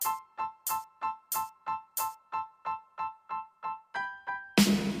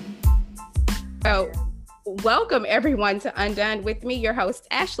So welcome everyone to Undone with me, your host,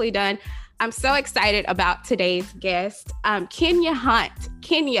 Ashley Dunn. I'm so excited about today's guest, Kenya Hunt.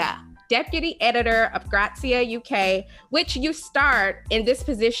 Kenya, Deputy Editor of Grazia UK, which you start in this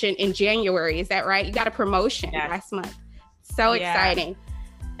position in January. Is that right? You got a promotion last month. So exciting.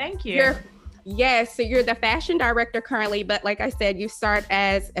 Thank you. So you're the fashion director currently, but like I said, you start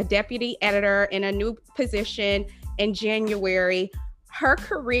as a deputy editor in a new position in January. Her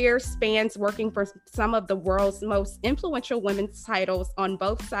career spans working for some of the world's most influential women's titles on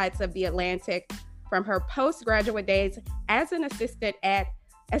both sides of the Atlantic, from her postgraduate days as an assistant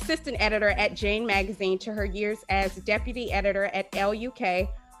editor at Jane Magazine to her years as deputy editor at Elle UK.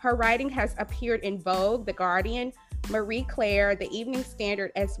 Her writing has appeared in Vogue, The Guardian, Marie Claire, The Evening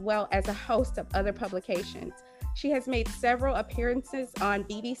Standard, as well as a host of other publications. She has made several appearances on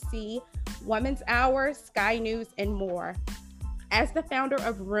BBC, Women's Hour, Sky News, and more. As the founder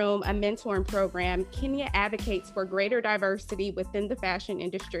of Room, a mentoring program, Kenya advocates for greater diversity within the fashion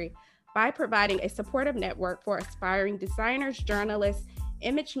industry by providing a supportive network for aspiring designers, journalists,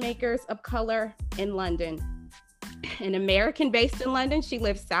 image makers of color in London. An American based in London, she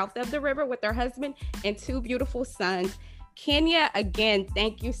lives south of the river with her husband and two beautiful sons. Kenya, again,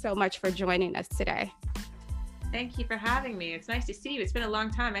 thank you so much for joining us today. Thank you for having me. It's nice to see you. It's been a long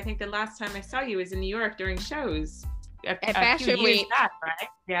time. I think the last time I saw you was in New York during shows. At Fashion Week. Back, right?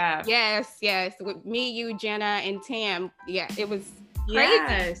 Yeah. Yes. With me, you, Jenna, and Tam. Yeah, it was crazy.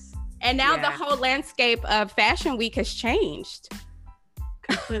 Yes. And now the whole landscape of Fashion Week has changed.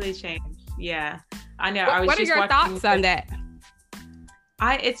 Completely changed. Yeah. I know. What are your thoughts on that?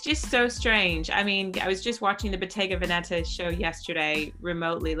 It's just so strange. I mean, I was just watching the Bottega Veneta show yesterday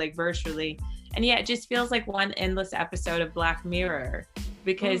remotely, like virtually. And yeah, it just feels like one endless episode of Black Mirror.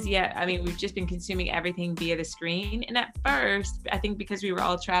 Because we've just been consuming everything via the screen. And at first, I think because we were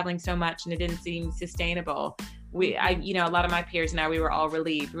all traveling so much and it didn't seem sustainable, a lot of my peers and I, we were all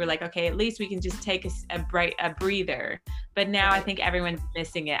relieved. We were like, okay, at least we can just take a breather. But now I think everyone's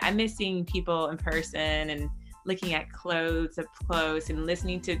missing it. I'm missing people in person and looking at clothes up close and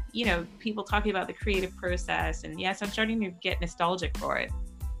listening to, people talking about the creative process. And so I'm starting to get nostalgic for it.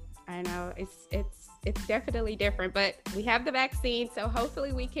 I know it's definitely different, but we have the vaccine, so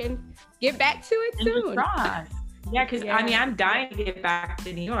hopefully we can get back to it soon. Yeah, because I'm dying to get back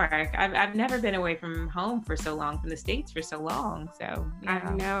to New York. I've never been away from home for so long, from the States for so long. So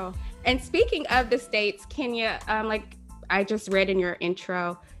I know. And speaking of the States, Kenya, like I just read in your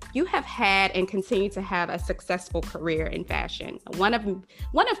intro, you have had and continue to have a successful career in fashion. One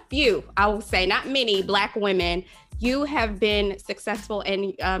of few, I will say, not many Black women. You have been successful,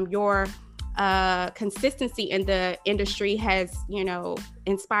 and your consistency in the industry has,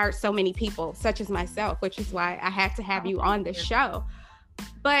 inspired so many people, such as myself, which is why I had to have you on the show.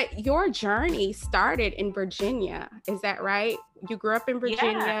 But your journey started in Virginia. Is that right? You grew up in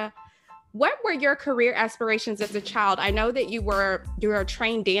Virginia. Yeah. What were your career aspirations as a child? I know that you were a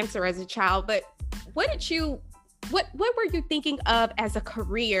trained dancer as a child, but what were you thinking of as a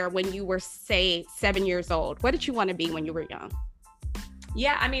career when you were, say, 7 years old? What did you want to be when you were young?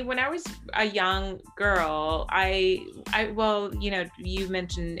 Yeah, I mean, when I was a young girl, you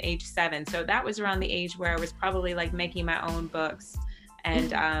mentioned age 7. So that was around the age where I was probably like making my own books.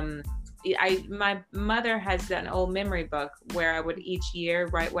 And my mother has an old memory book where I would each year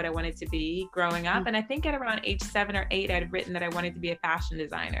write what I wanted to be growing up. And I think at around age 7 or 8, I'd written that I wanted to be a fashion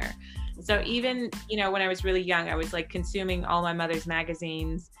designer. So even, when I was really young, I was like consuming all my mother's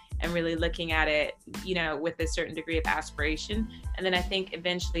magazines and really looking at it, with a certain degree of aspiration. And then I think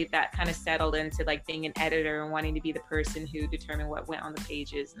eventually that kind of settled into like being an editor and wanting to be the person who determined what went on the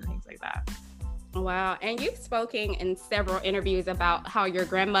pages and things like that. Wow. And you've spoken in several interviews about how your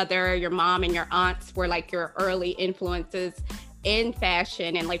grandmother, your mom, and your aunts were like your early influences in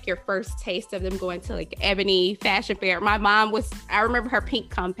fashion and like your first taste of them going to like Ebony Fashion Fair. My mom I remember her pink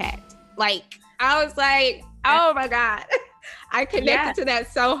compact. Like, I was like, oh my God. I connected to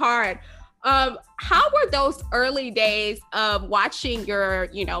that so hard. How were those early days of watching your,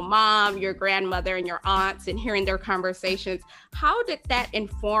 mom, your grandmother, and your aunts and hearing their conversations? How did that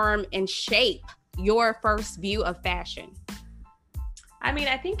inform and shape your first view of fashion? I mean,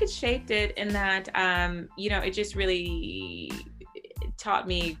 I think it shaped it in that, it just really taught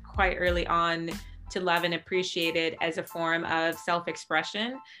me quite early on to love and appreciate it as a form of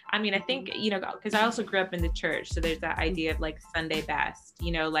self-expression. I mean, I think, because I also grew up in the church. So there's that idea of like Sunday best,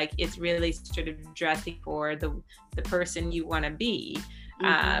 like it's really sort of dressing for the person you want to be,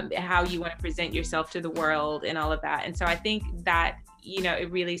 how you want to present yourself to the world and all of that. And so I think that,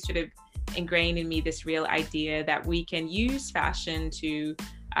 it really sort of ingrained in me this real idea that we can use fashion to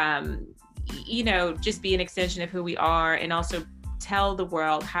you know, just be an extension of who we are, and also tell the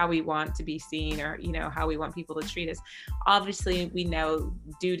world how we want to be seen, or, you know, how we want people to treat us. Obviously, we know,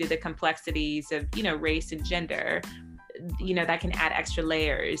 due to the complexities of, you know, race and gender, you know, that can add extra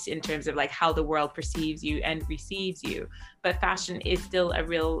layers in terms of like how the world perceives you and receives you. But fashion is still a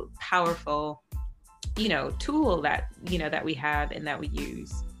real powerful, you know, tool that, you know, that we have and that we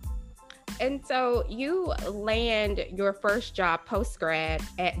use. And so you land your first job post-grad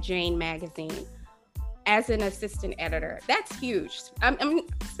at Jane Magazine as an assistant editor. That's huge.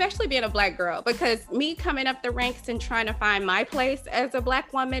 Especially being a Black girl, because me coming up the ranks and trying to find my place as a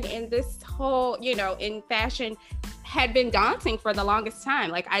Black woman in this whole, you know, in fashion had been daunting for the longest time.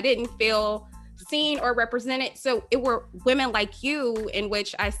 Like, I didn't feel seen or represented. So it were women like you in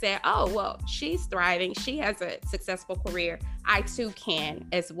which I said, oh, well, she's thriving. She has a successful career. I too can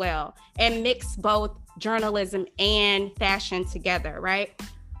as well. And mix both journalism and fashion together, right?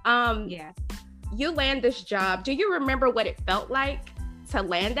 Yeah. You land this job. Do you remember what it felt like to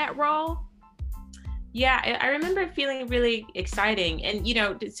land that role? Yeah, I remember feeling really exciting. And, you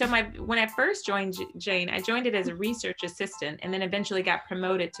know, so when I first joined Jane, I joined it as a research assistant, and then eventually got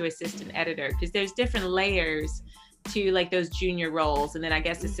promoted to assistant editor, because there's different layers to like those junior roles. And then I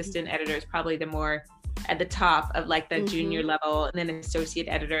guess assistant editor is probably the more at the top of like the junior level, and then associate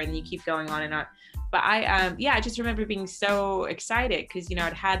editor, and you keep going on and on. But I just remember being so excited because, you know,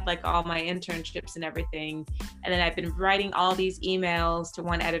 I'd had like all my internships and everything. And then I've been writing all these emails to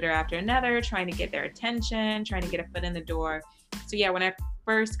one editor after another, trying to get their attention, trying to get a foot in the door. So yeah, when I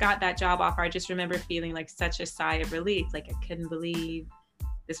first got that job offer, I just remember feeling like such a sigh of relief. Like, I couldn't believe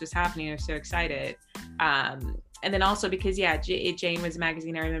this was happening. I was so excited. And then also because, yeah, Jane was a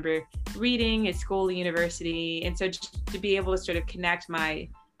magazine I remember reading at school, university. And so just to be able to sort of connect my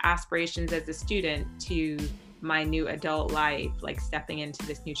aspirations as a student to my new adult life, like stepping into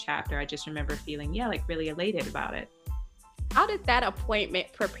this new chapter, I just remember feeling, yeah, like really elated about it. How did that appointment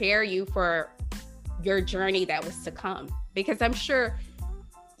prepare you for your journey that was to come? Because I'm sure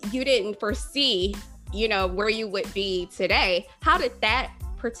you didn't foresee, you know, where you would be today. How did that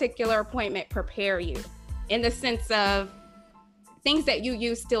particular appointment prepare you in the sense of things that you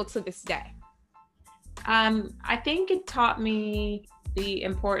use still to this day? I think it taught me the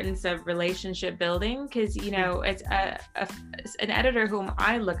importance of relationship building, because, you know, it's an editor whom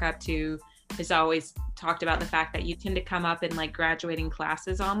I look up to has always talked about the fact that you tend to come up in like graduating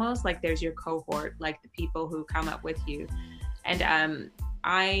classes, almost like there's your cohort, like the people who come up with you. And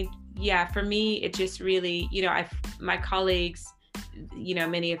for me, it just really, you know, my colleagues, you know,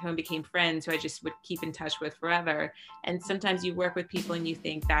 many of whom became friends who I just would keep in touch with forever. And sometimes you work with people and you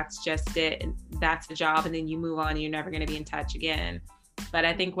think that's just it, and that's the job, and then you move on and you're never going to be in touch again. But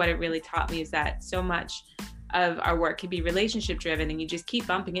I think what it really taught me is that so much of our work can be relationship driven, and you just keep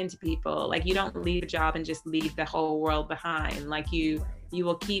bumping into people. Like, you don't leave a job and just leave the whole world behind. Like, you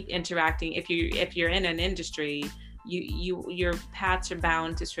will keep interacting. If you're in an industry, your paths are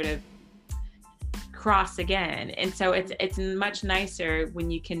bound to sort of cross again. And so it's much nicer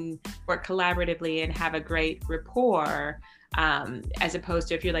when you can work collaboratively and have a great rapport, as opposed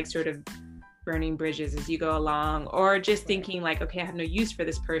to if you're like sort of burning bridges as you go along, or just thinking like, okay, I have no use for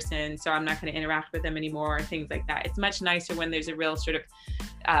this person, so I'm not going to interact with them anymore, or things like that. It's much nicer when there's a real sort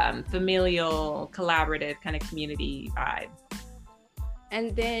of familial, collaborative kind of community vibe.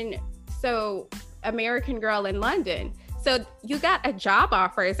 And then, so American Girl in London. So you got a job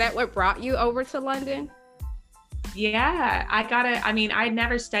offer. Is that what brought you over to London? Yeah, I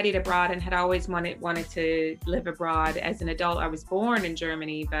never studied abroad and had always wanted to live abroad as an adult. I was born in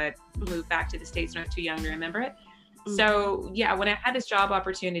Germany, but moved back to the States when I was too young to remember it. Mm-hmm. So yeah, when I had this job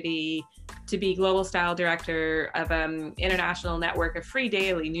opportunity to be global style director of an international network of free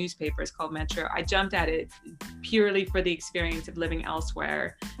daily newspapers called Metro, I jumped at it purely for the experience of living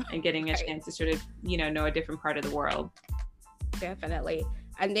elsewhere and getting a chance to sort of, you know a different part of the world. Definitely.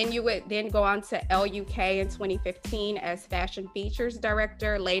 And then you would then go on to LUK in 2015 as fashion features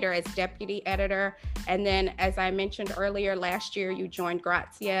director, later as deputy editor. And then, as I mentioned earlier, last year you joined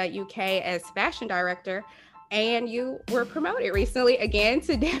Grazia UK as fashion director, and you were promoted recently again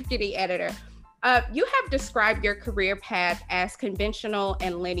to deputy editor. You have described your career path as conventional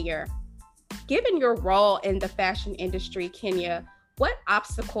and linear. Given your role in the fashion industry, Kenya, what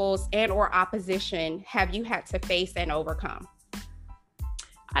obstacles and or opposition have you had to face and overcome?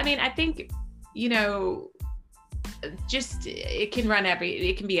 I mean, I think, just it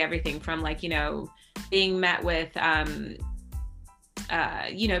can be everything from like, being met with,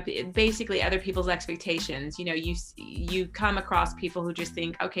 basically other people's expectations. You come across people who just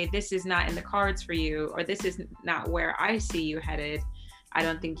think, okay, this is not in the cards for you, or this is not where I see you headed. I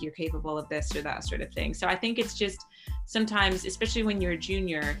don't think you're capable of this or that sort of thing. So I think it's just sometimes, especially when you're a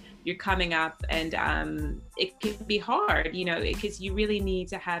junior, you're coming up, and it can be hard, you know, because you really need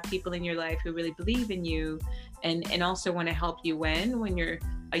to have people in your life who really believe in you and also want to help you win when you're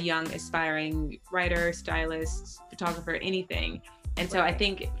a young aspiring writer, stylist, photographer, anything. And so I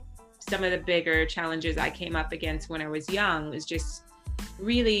think some of the bigger challenges I came up against when I was young was just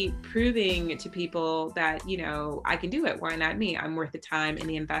really proving to people that, you know, I can do it. Why not me? I'm worth the time and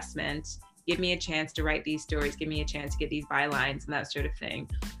the investment. Give me a chance to write these stories. Give me a chance to get these bylines and that sort of thing.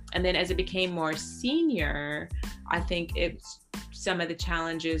 And then as it became more senior, I think some of the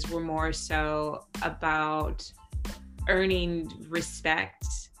challenges were more so about earning respect,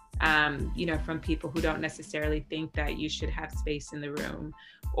 you know, from people who don't necessarily think that you should have space in the room,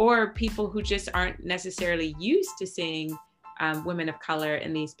 or people who just aren't necessarily used to seeing women of color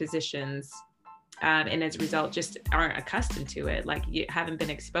in these positions. And as a result, just aren't accustomed to it, like you haven't been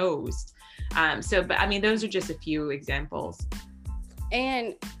exposed. But I mean, those are just a few examples.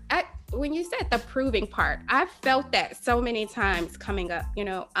 And when you said the proving part, I've felt that so many times coming up. You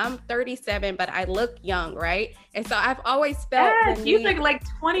know, I'm 37, but I look young, right? And so I've always felt you look like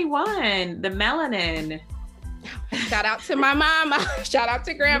 21, the melanin. Shout out to my mama, shout out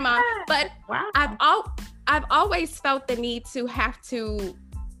to grandma. Yeah. But wow. I've always felt the need to have to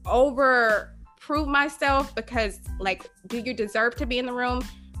prove myself, because like, do you deserve to be in the room?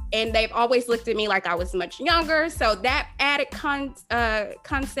 And they've always looked at me like I was much younger. So that added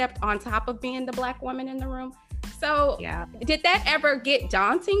concept on top of being the Black woman in the room. So yeah. Did that ever get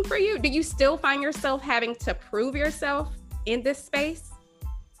daunting for you? Do you still find yourself having to prove yourself in this space?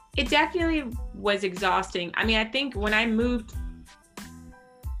 It definitely was exhausting. I mean, I think when I moved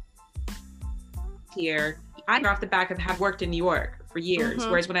here, I got off the back of have worked in New York for years. Mm-hmm.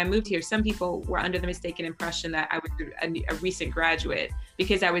 Whereas when I moved here, some people were under the mistaken impression that I was a recent graduate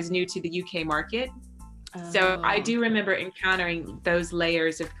because I was new to the UK market. Oh. So I do remember encountering those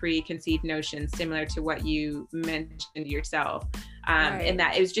layers of preconceived notions similar to what you mentioned yourself. Right. And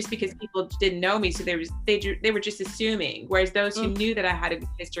that it was just because people didn't know me. So they were just assuming, whereas those who knew that I had a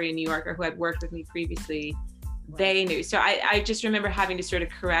history in New York or who had worked with me previously, they knew. So I just remember having to sort of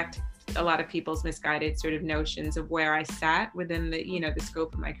correct a lot of people's misguided sort of notions of where I sat within the, you know, the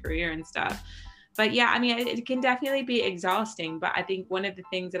scope of my career and stuff. But yeah, I mean, it can definitely be exhausting. But I think one of the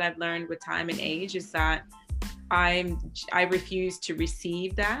things that I've learned with time and age is that I refuse to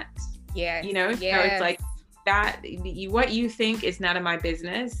receive that. Yeah. You know, yes. So it's like that, what you think is none of my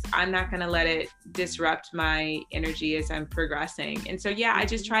business. I'm not going to let it disrupt my energy as I'm progressing. And so, yeah, I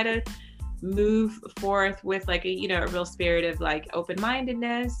just try to move forth with like a real spirit of like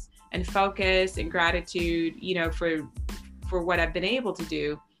open-mindedness and focus and gratitude, you know, for what I've been able to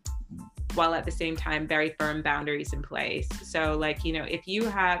do, while at the same time very firm boundaries in place. So like, you know, if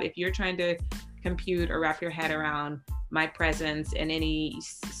you're trying to compute or wrap your head around my presence in any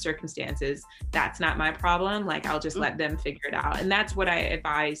circumstances, that's not my problem. Like, I'll just let them figure it out. And that's what I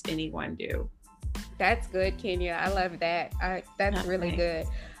advise anyone do. That's good, Kenya. I love that. That's really good.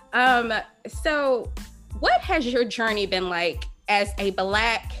 So what has your journey been like as a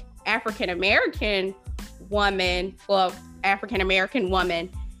Black African-American woman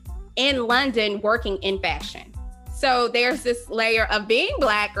in London working in fashion? So there's this layer of being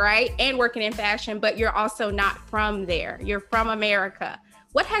Black, right? And working in fashion, but you're also not from there. You're from America.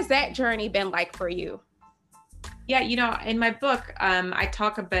 What has that journey been like for you? Yeah, you know, in my book, I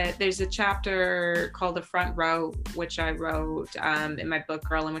talk a bit, there's a chapter called The Front Row, which I wrote in my book,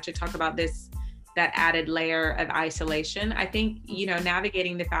 Girl, in which I talk about that added layer of isolation. I think, you know,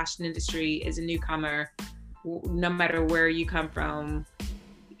 navigating the fashion industry as a newcomer, no matter where you come from,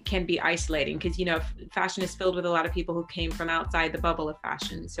 can be isolating, because, you know, fashion is filled with a lot of people who came from outside the bubble of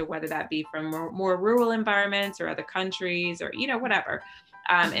fashion. So whether that be from more rural environments or other countries or, you know, whatever.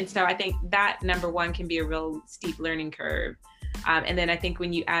 And so I think that number one can be a real steep learning curve. And then I think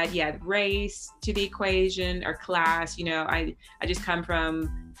when you add, race to the equation or class, you know, I just come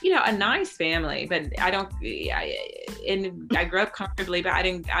from, you know, a nice family, but I grew up comfortably, but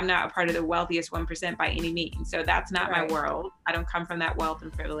I'm not a part of the wealthiest 1% by any means. So that's not my world. I don't come from that wealth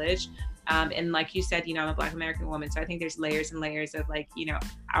and privilege. And like you said, you know, I'm a Black American woman. So I think there's layers and layers of like, you know,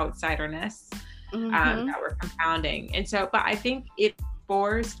 outsiderness that were compounding. And so, but I think it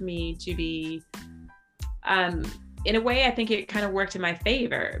forced me to be, in a way, I think it kind of worked in my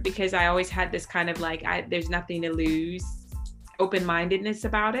favor, because I always had this kind of like, there's nothing to lose open-mindedness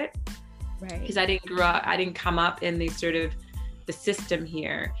about it. Right. Because I didn't come up in the sort of the system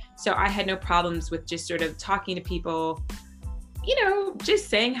here. So I had no problems with just sort of talking to people just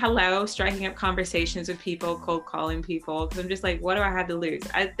saying hello, striking up conversations with people, cold calling people. Cause I'm just like, what do I have to lose?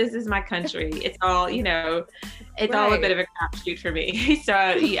 This is my country. It's all, it's all a bit of a crapshoot for me. So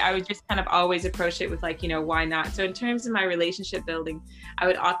I would just kind of always approach it with like, why not? So in terms of my relationship building, I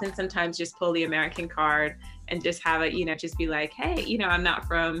would often sometimes just pull the American card and just have it, just be like, hey, I'm not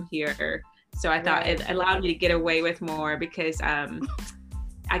from here. So I thought it allowed me to get away with more because,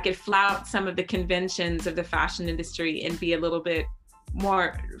 I could flout some of the conventions of the fashion industry and be a little bit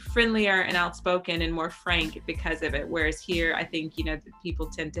more friendlier and outspoken and more frank because of it. Whereas here, I think, people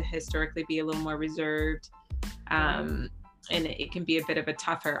tend to historically be a little more reserved, and it can be a bit of a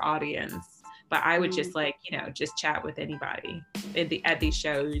tougher audience. But I would just like, just chat with anybody at these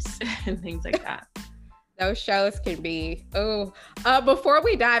shows and things like that. Those shows can be, before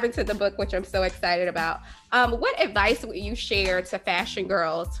we dive into the book, which I'm so excited about, what advice would you share to fashion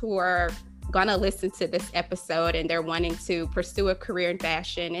girls who are gonna listen to this episode and they're wanting to pursue a career in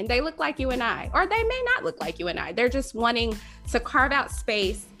fashion and they look like you and I, or they may not look like you and I, they're just wanting to carve out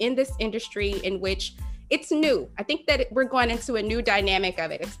space in this industry in which it's new. I think that we're going into a new dynamic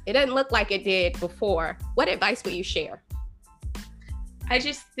of it. It doesn't look like it did before. What advice would you share? I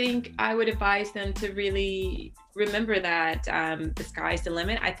just think I would advise them to really remember that the sky's the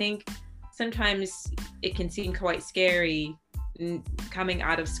limit. I think sometimes it can seem quite scary coming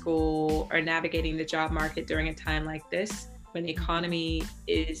out of school or navigating the job market during a time like this when the economy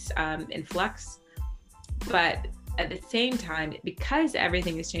is in flux. But at the same time, because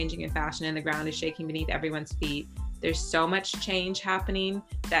everything is changing in fashion and the ground is shaking beneath everyone's feet, there's so much change happening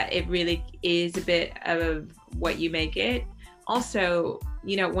that it really is a bit of what you make it. Also,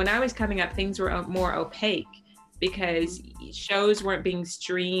 when I was coming up, things were more opaque because shows weren't being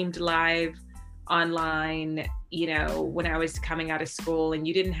streamed live online, when I was coming out of school, and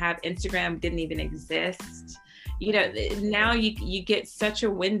you didn't have Instagram, didn't even exist. Now you get such a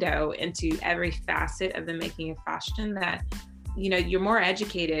window into every facet of the making of fashion that, you're more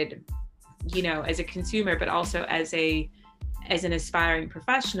educated, as a consumer, but also as an aspiring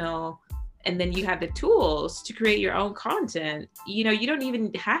professional. And then you have the tools to create your own content. You don't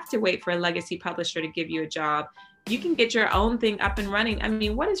even have to wait for a legacy publisher to give you a job. You can get your own thing up and running. I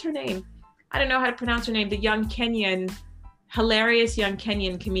mean, what is her name? I don't know how to pronounce her name. The hilarious young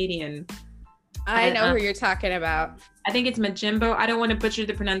Kenyan comedian. I know who you're talking about. I think it's Majimbo. I don't want to butcher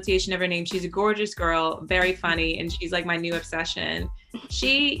the pronunciation of her name. She's a gorgeous girl, very funny, and she's like my new obsession.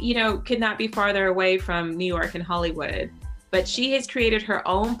 She, could not be farther away from New York and Hollywood. But she has created her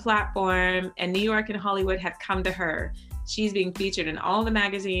own platform, and New York and Hollywood have come to her. She's being featured in all the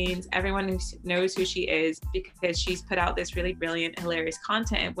magazines. Everyone knows who she is because she's put out this really brilliant, hilarious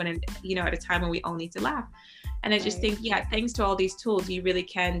content when, at a time when we all need to laugh. And I just think, thanks to all these tools, you really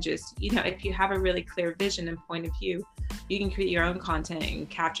can just, if you have a really clear vision and point of view, you can create your own content and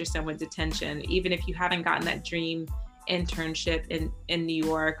capture someone's attention, even if you haven't gotten that dream internship in New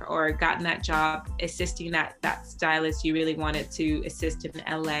York or gotten that job assisting that stylist you really wanted to assist in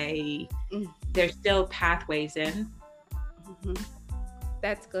LA. There's still pathways in.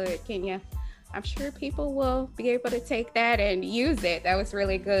 That's good, Kenya. I'm sure people will be able to take that and use it. That was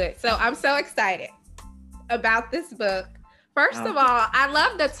really good. So I'm so excited about this book. First of all, I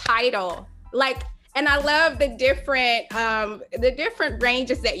love the title. And I love the different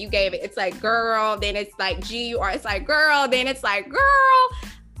ranges that you gave it. It's like girl, then it's like GUR, it's like girl, then it's like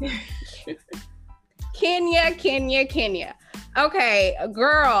girl. Kenya. Okay,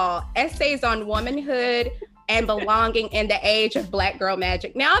 girl, essays on womanhood and belonging in the age of Black girl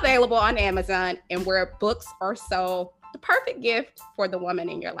magic. Now available on Amazon and where books are sold. The perfect gift for the woman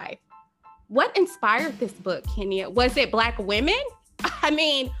in your life. What inspired this book, Kenya? Was it Black women? I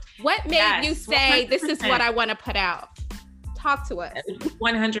mean, what made you say 100%. This is what I want to put out? Talk to us.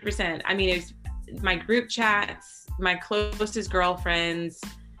 100%. I mean, it was my group chats, my closest girlfriends,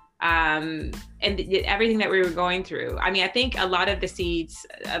 and everything that we were going through. I mean, I think a lot of the seeds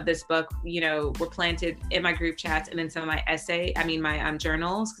of this book, were planted in my group chats and then some of my my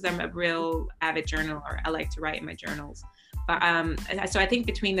journals, because I'm a real avid journaler. I like to write in my journals. So I think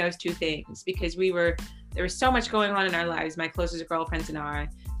between those two things, because there was so much going on in our lives, my closest girlfriends and I,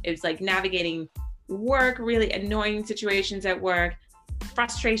 it was like navigating work, really annoying situations at work,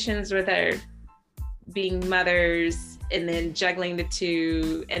 frustrations with our being mothers, and then juggling the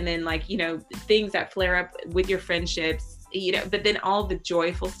two, and then things that flare up with your friendships, but then all the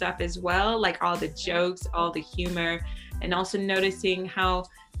joyful stuff as well, like all the jokes, all the humor, and also noticing how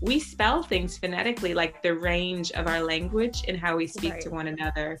we spell things phonetically, like the range of our language and how we speak to one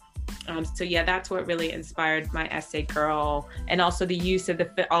another. So yeah, that's what really inspired my essay, girl, and also the use of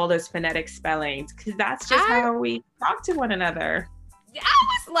all those phonetic spellings, because that's just how we talk to one another.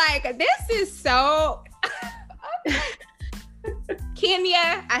 I was like, this is so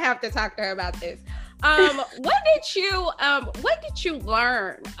Kenya, I have to talk to her about this. What did you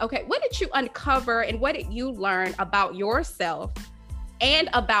learn? Okay, what did you uncover and what did you learn about yourself and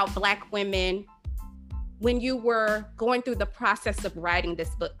about Black women when you were going through the process of writing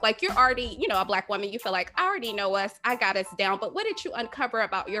this book? Like, you're already, a Black woman, you feel like, I already know us, I got us down, but what did you uncover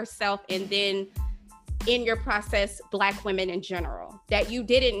about yourself and then in your process, Black women in general, that you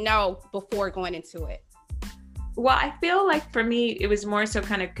didn't know before going into it? Well, I feel like for me, it was more so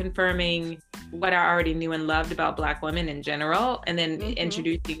kind of confirming what I already knew and loved about Black women in general, and then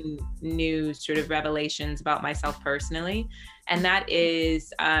introducing new sort of revelations about myself personally. And that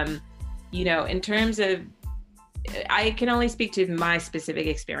is, in terms of, I can only speak to my specific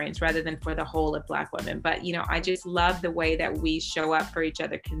experience rather than for the whole of Black women. But, I just love the way that we show up for each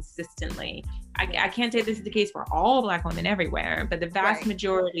other consistently. I can't say this is the case for all Black women everywhere, but the vast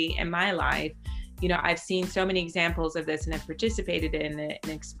majority in my life, I've seen so many examples of this and have participated in it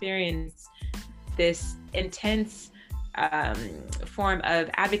and experienced this intense form of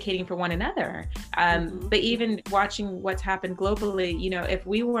advocating for one another. But even watching what's happened globally,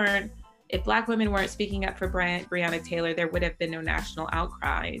 if Black women weren't speaking up for Breonna Taylor, there would have been no national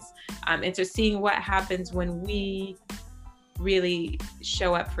outcries. And so seeing what happens when we really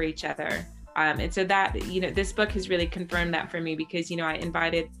show up for each other. And so that, this book has really confirmed that for me, because, I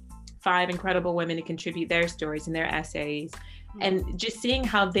invited 5 incredible women to contribute their stories and their essays, and just seeing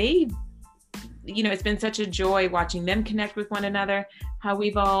how they, it's been such a joy watching them connect with one another, how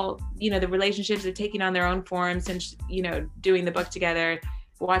we've all, the relationships are taking on their own forms and, doing the book together,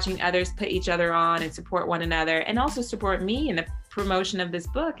 watching others put each other on and support one another, and also support me in the promotion of this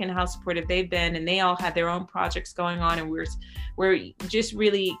book and how supportive they've been. And they all have their own projects going on, and we're just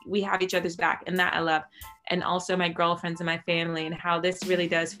really, we have each other's back, and that I love. And also my girlfriends and my family, and how this really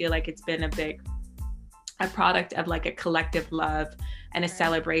does feel like it's been a product of like a collective love and a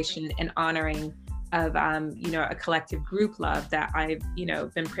celebration and honoring of, a collective group love that I've,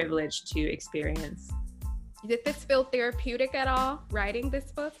 been privileged to experience. Did this feel therapeutic at all, writing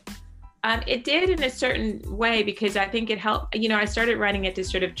this book? It did in a certain way, because I think it helped. I started writing it to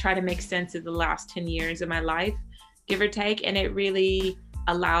sort of try to make sense of the last 10 years of my life, give or take. And it really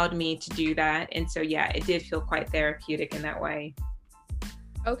allowed me to do that. And so, yeah, it did feel quite therapeutic in that way.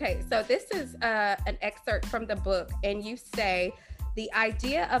 Okay, so this is an excerpt from the book, and you say, the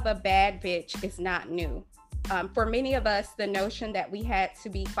idea of a bad bitch is not new. For many of us, the notion that we had to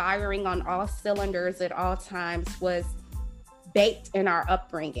be firing on all cylinders at all times was baked in our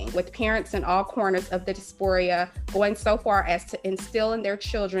upbringing, with parents in all corners of the diaspora going so far as to instill in their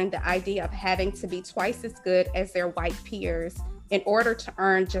children the idea of having to be twice as good as their white peers in order to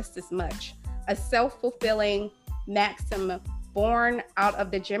earn just as much. A self-fulfilling maxim born out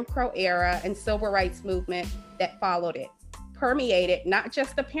of the Jim Crow era and civil rights movement that followed it, permeated not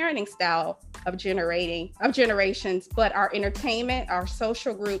just the parenting style of generations, but our entertainment, our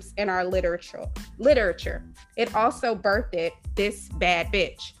social groups, and our literature. It also birthed this bad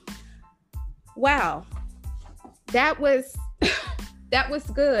bitch. Wow, that was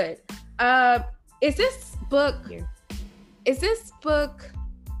good. Is this book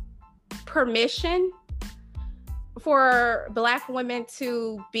permission for Black women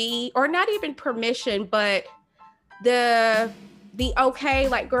to be, or not even permission, but the okay,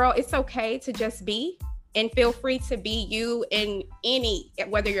 like, girl, it's okay to just be, and feel free to be you in any,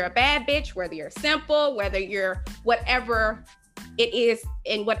 whether you're a bad bitch, whether you're simple, whether you're whatever it is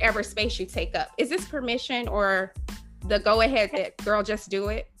in whatever space you take up? Is this permission or the go ahead that, girl, just do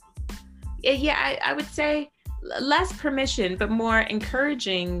it? Yeah, I would say less permission, but more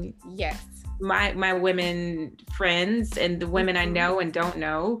encouraging. Yes. My women friends and the women I know and don't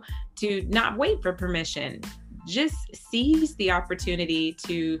know to not wait for permission. Just seize the opportunity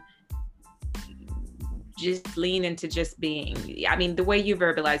to just lean into just being. I mean, the way you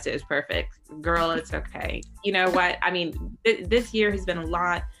verbalized it is perfect. Girl, it's okay. You know what? I mean, this year has been a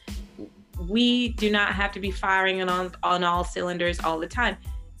lot. We do not have to be firing on all cylinders all the time.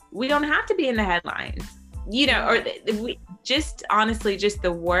 We don't have to be in the headlines, or we just honestly, just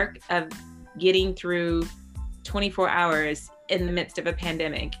the work of getting through 24 hours in the midst of a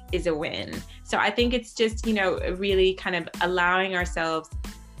pandemic is a win. So I think it's just, really kind of allowing ourselves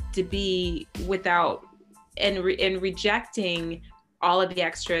to be without and rejecting all of the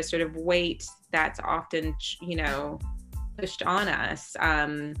extra sort of weight that's often, pushed on us.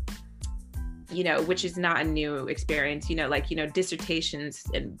 you know, which is not a new experience, you know, like, you know, dissertations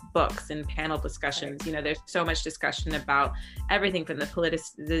and books and panel discussions, you know, there's so much discussion about everything from the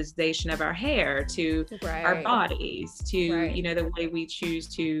politicization of our hair to our bodies to, you know, the way we choose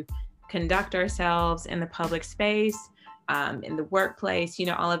to conduct ourselves in the public space, in the workplace, you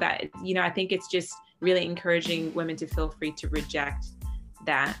know, all of that. You know, I think it's just really encouraging women to feel free to reject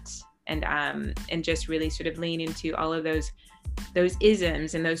that and just really sort of lean into all of those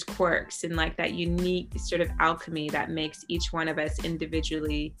isms and those quirks and like that unique sort of alchemy that makes each one of us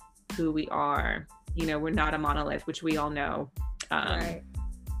individually who we are. You know, we're not a monolith, which we all know.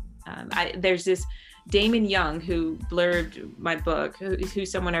 There's this Damon Young who blurbed my book,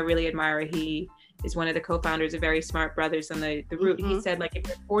 who's someone I really admire. He is one of the co-founders of Very Smart Brothers on the Root. He said, like, if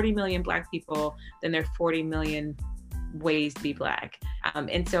there are 40 million Black people, then there are 40 million ways to be Black.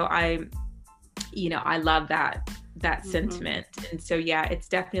 And so I love that sentiment. And so, yeah, it's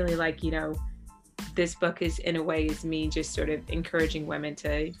definitely like, you know, this book is in a way is me just sort of encouraging women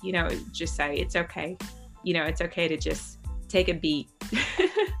to, you know, just say, it's okay. You know, it's okay to just take a beat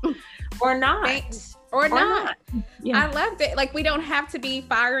or not. Or not. Yeah. I loved it. Like, we don't have to be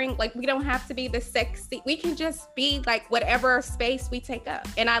firing. Like, we don't have to be the sexy. We can just be like whatever space we take up.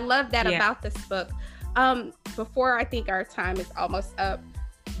 And I love that about this book. Before I think our time is almost up,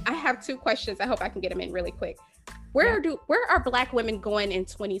 I have 2 questions. I hope I can get them in really quick. Where are Black women going in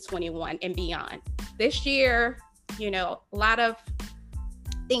 2021 and beyond? This year, you know, a lot of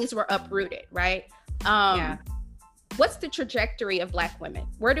things were uprooted, right? What's the trajectory of Black women?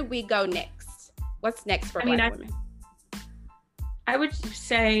 Where do we go next? What's next for Black women? I would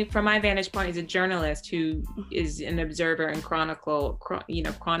say, from my vantage point as a journalist who is an observer and chronicler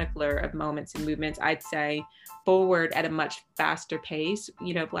of moments and movements, I'd say forward at a much faster pace.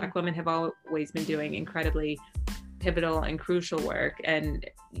 You know, Black women have always been doing incredibly pivotal and crucial work, and,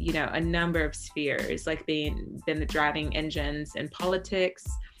 you know, a number of spheres, like been the driving engines in politics,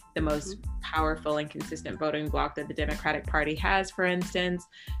 the most powerful and consistent voting bloc that the Democratic Party has, for instance,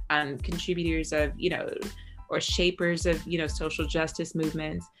 contributors of, you know, or shapers of, you know, social justice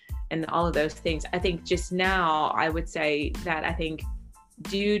movements and all of those things. I think just now, I would say that I think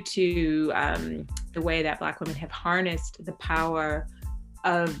due to the way that Black women have harnessed the power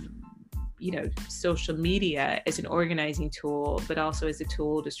of, you know, social media as an organizing tool, but also as a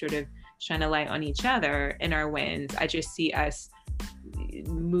tool to sort of shine a light on each other and our wins, I just see us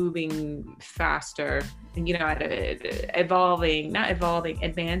moving faster, you know, advancing.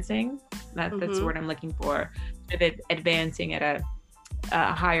 That's the word I'm looking for. Advancing at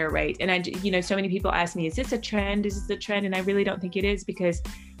a higher rate. And you know, so many people ask me, is this a trend? Is this a trend? And I really don't think it is, because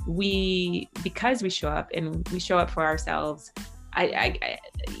we show up, and we show up for ourselves.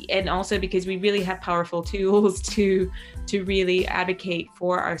 And also because we really have powerful tools to really advocate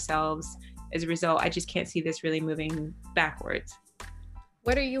for ourselves. As a result, I just can't see this really moving backwards.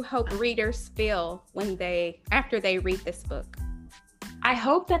 What do you hope readers feel after they read this book? I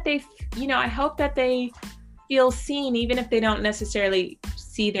hope that they feel seen, even if they don't necessarily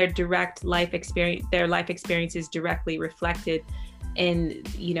see their life experiences directly reflected in,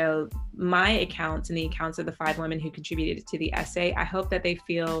 you know, my accounts and the accounts of the 5 women who contributed to the essay. I hope that they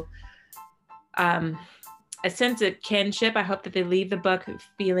feel a sense of kinship. I hope that they leave the book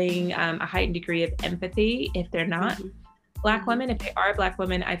feeling a heightened degree of empathy if they're not Black women. If they are Black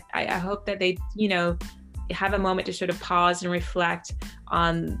women, I hope that they, you know, have a moment to sort of pause and reflect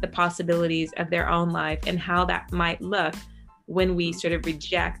on the possibilities of their own life and how that might look when we sort of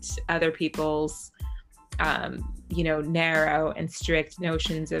reject other people's, you know, narrow and strict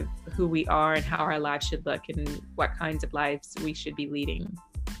notions of who we are and how our lives should look and what kinds of lives we should be leading.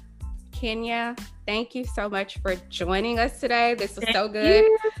 Kenya, thank you so much for joining us today. This was so good.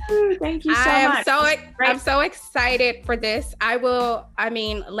 Thank you so much. I'm so excited for this. I will,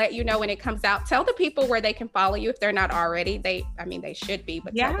 let you know when it comes out. Tell the people where they can follow you if they're not already. They should be,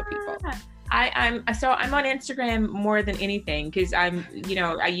 but tell the people. I'm on Instagram more than anything because I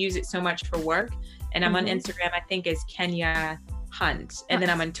use it so much for work, and I'm on Instagram, I think, as Kenya Hunt, and then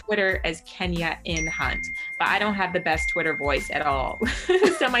I'm on Twitter as Kenya in Hunt, but I don't have the best Twitter voice at all.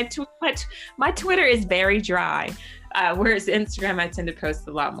 So my Twitter is very dry, whereas Instagram I tend to post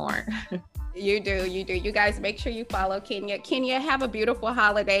a lot more. You do. You guys make sure you follow Kenya. Kenya, have a beautiful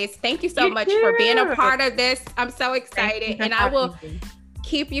holidays. Thank you so much for being a part of this. I'm so excited, and I will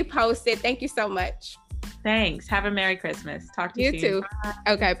keep you posted. Thank you so much. Thanks. Have a Merry Christmas. Talk to you soon. You too.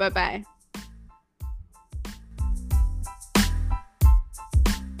 Bye. Okay, bye-bye.